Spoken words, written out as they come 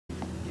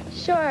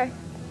Sure.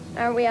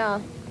 Aren't we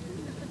all?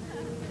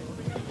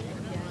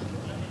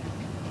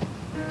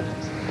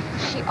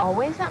 Is she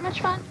always that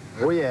much fun?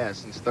 Oh, yeah,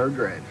 since 3rd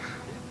grade.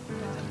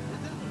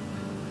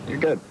 You're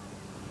good.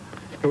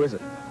 Who is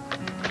it?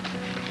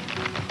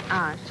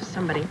 Just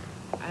somebody.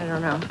 I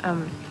don't know.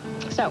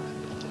 So,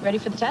 ready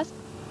for the test?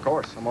 Of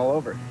course, I'm all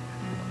over it.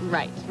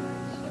 Right.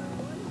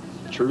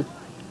 Truth?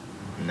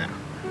 No.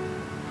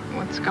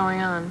 What's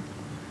going on?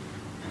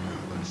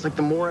 It's like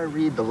the more I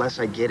read, the less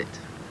I get it.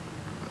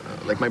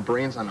 Like my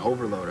brain's on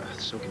overload.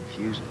 It's so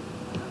confusing.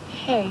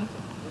 Hey,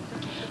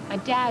 my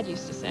dad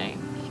used to say,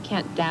 if you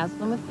can't dazzle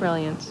them with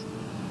brilliance,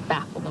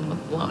 baffle them with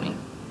baloney.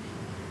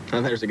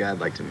 And there's a guy I'd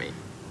like to meet.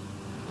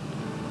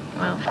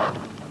 Well,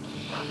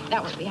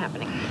 that won't be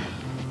happening.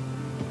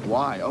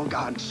 Why? Oh,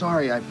 God,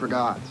 sorry, I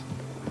forgot.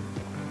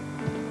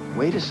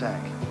 Wait a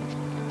sec.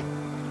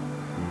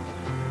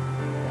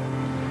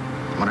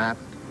 What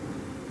happened?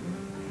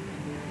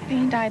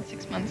 He died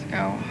 6 months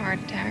ago, heart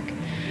attack.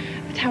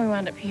 That's how we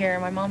wound up here.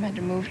 My mom had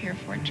to move here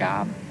for a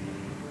job.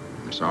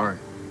 I'm sorry.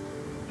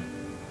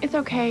 It's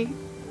okay.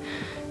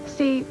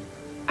 See,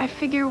 I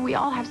figure we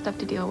all have stuff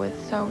to deal with,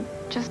 so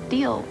just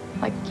deal,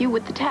 like you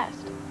with the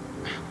test.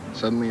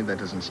 Suddenly, that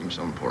doesn't seem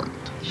so important.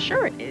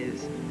 Sure it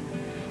is.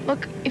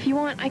 Look, if you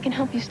want, I can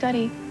help you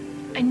study.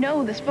 I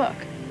know this book.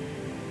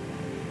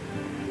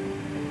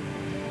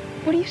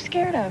 What are you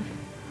scared of?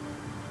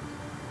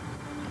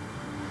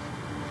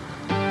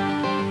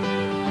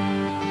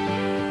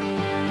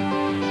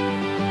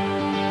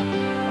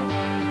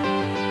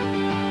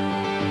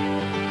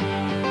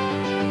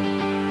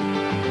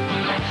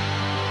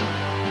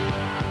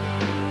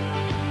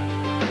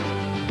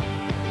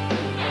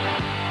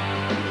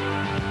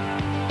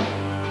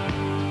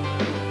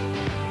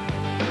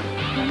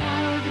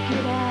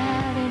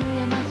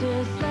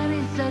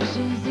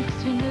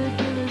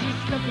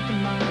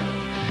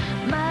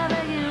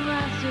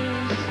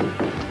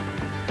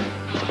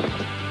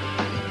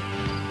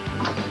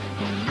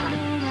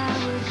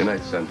 Good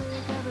night, son.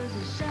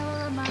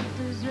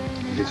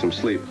 Get some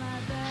sleep.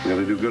 You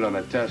gotta do good on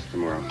that test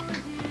tomorrow.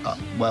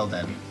 Well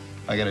then,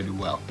 I gotta do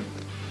well.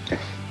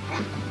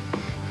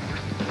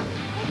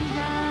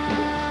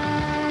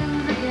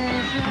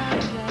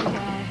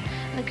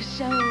 Like a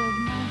show of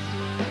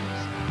monsters.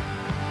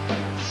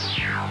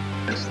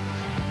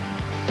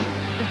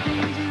 The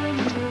things you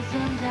remember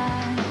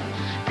sometimes,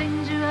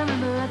 things you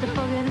remember at the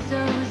forget is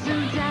over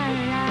sometimes.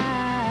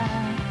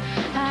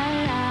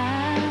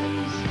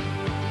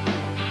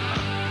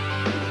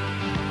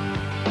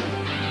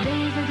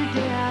 Days of the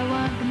day, I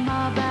want them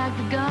all back.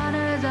 The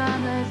gunners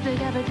armless,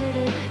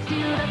 decapitated,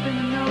 sealed up in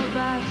an old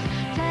box.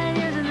 10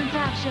 years in the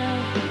top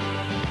shelf.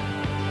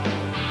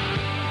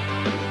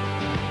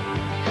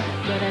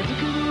 But I took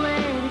him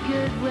away to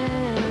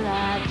goodwill.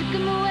 I took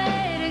him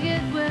away to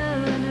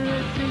goodwill under a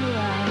single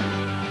eye.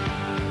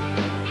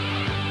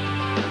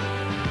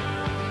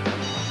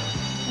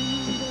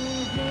 And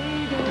the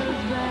day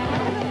goes by.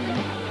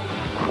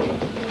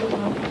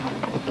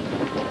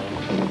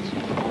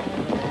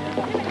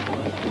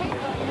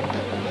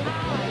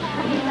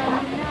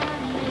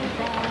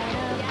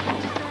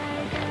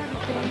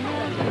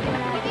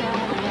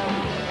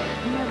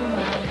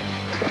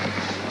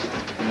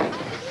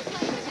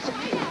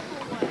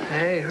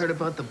 Hey, heard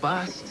about the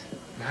bust?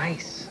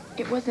 Nice.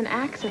 It was an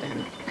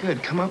accident.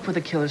 Good, come up with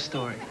a killer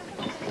story.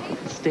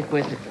 Stick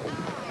with it.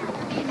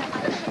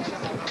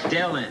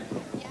 Dylan,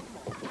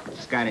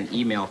 just got an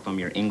email from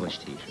your English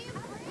teacher.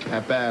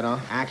 That bad, huh?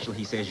 Actually,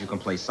 he says you can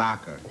play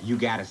soccer. You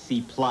got a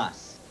C+. Well,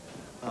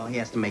 he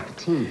has to make the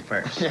team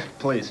first. Yeah,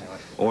 please.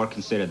 Or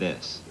consider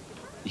this.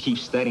 You keep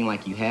studying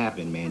like you have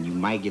been, man, you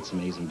might get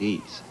some A's and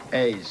B's.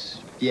 A's.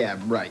 Yeah,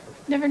 right.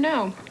 Never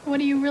know. What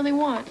do you really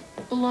want?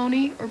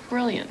 Baloney or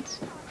brilliance?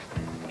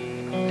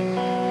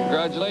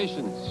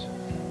 Congratulations.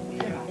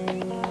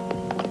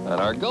 And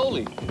our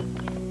goalie.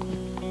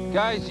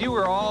 Guys, you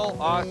were all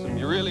awesome.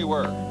 You really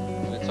were.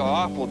 It's an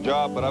awful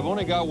job, but I've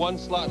only got one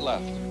slot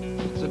left.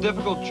 It's a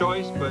difficult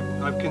choice, but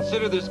I've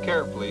considered this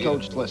carefully.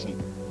 Coach,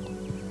 listen.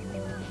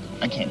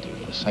 I can't do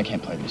this. I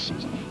can't play this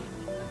season.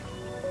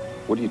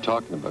 What are you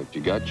talking about?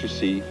 You got your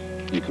C,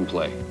 you can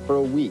play. For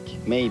a week,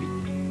 maybe.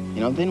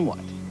 You know, then what?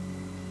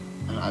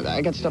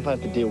 I got stuff I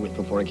have to deal with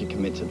before I can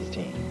commit to the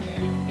team.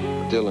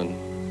 Dylan,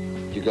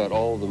 you got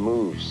all the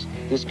moves.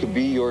 This could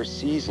be your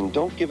season.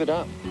 Don't give it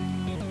up.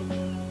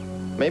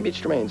 Maybe it's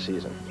Jermaine's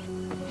season.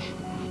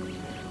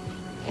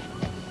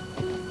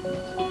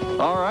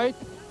 All right.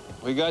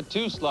 We got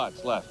 2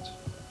 slots left.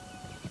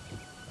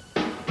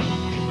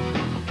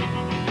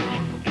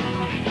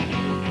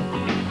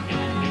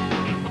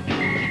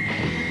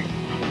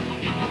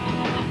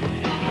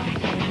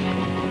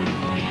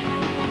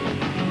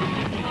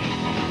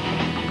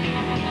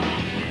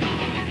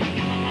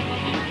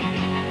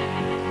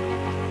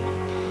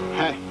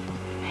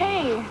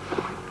 Hey,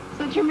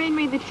 so Jermaine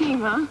made the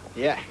team, huh?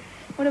 Yeah.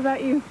 What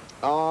about you?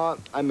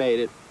 I made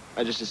it.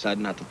 I just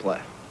decided not to play.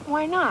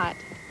 Why not?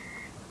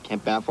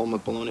 Can't baffle him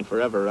with baloney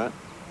forever, right?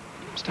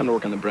 It's time to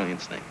work on the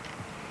brilliance thing.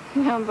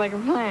 Sounds like a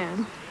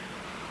plan.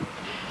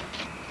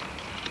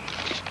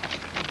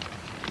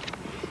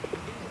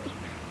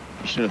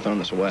 You should have thrown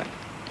this away.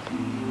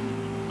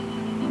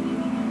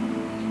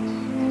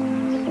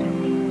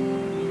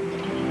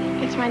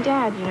 It's my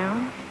dad, you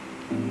know.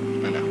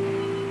 I know.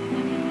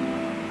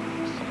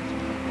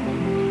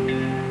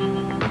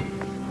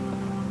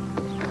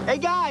 Hey,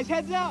 guys,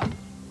 heads up.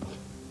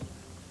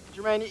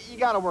 Jermaine, you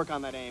gotta work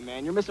on that aim,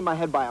 man. You're missing my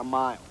head by a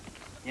mile.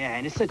 Yeah,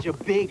 and it's such a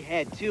big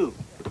head, too.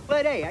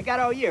 But hey, I got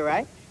all year,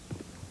 right?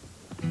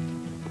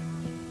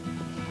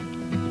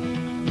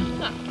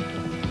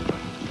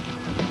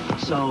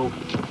 So,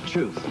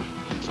 truth,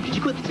 did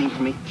you quit the team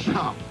for me?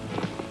 No,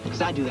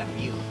 because I'd do that for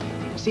you.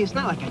 See, it's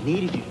not like I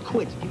needed you to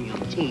quit to get me on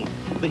the team,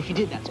 but if you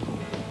did, that's cool.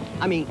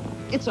 I mean,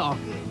 it's all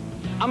good.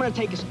 I'm gonna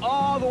take us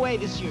all the way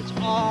this year. It's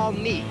all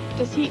me.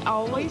 Does he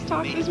always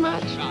talk this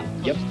much?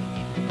 Yep.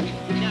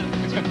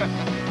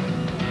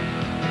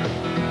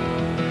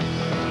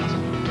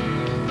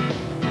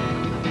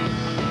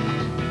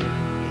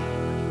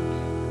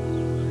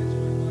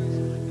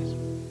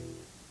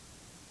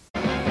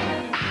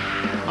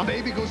 My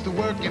baby goes to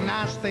work and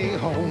I stay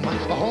home.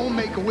 A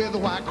homemaker with a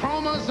Y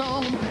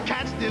chromosome.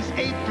 Catch this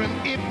apron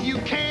if you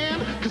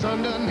can, cause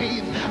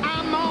underneath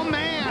I'm all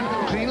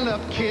man. Cleaning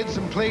up kids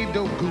and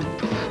Play-Doh goop.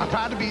 I'm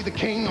proud to be the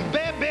king of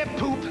baby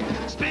poop.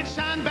 Spit,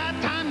 shine,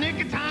 bad time,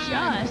 nick of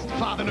time. Just?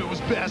 Father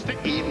knows best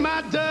to eat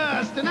my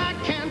dust, and I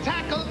can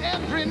tackle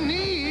every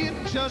need.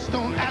 Just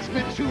don't ask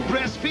me to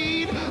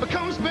breastfeed, or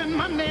come spend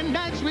Monday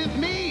nights with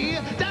me.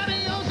 Daddy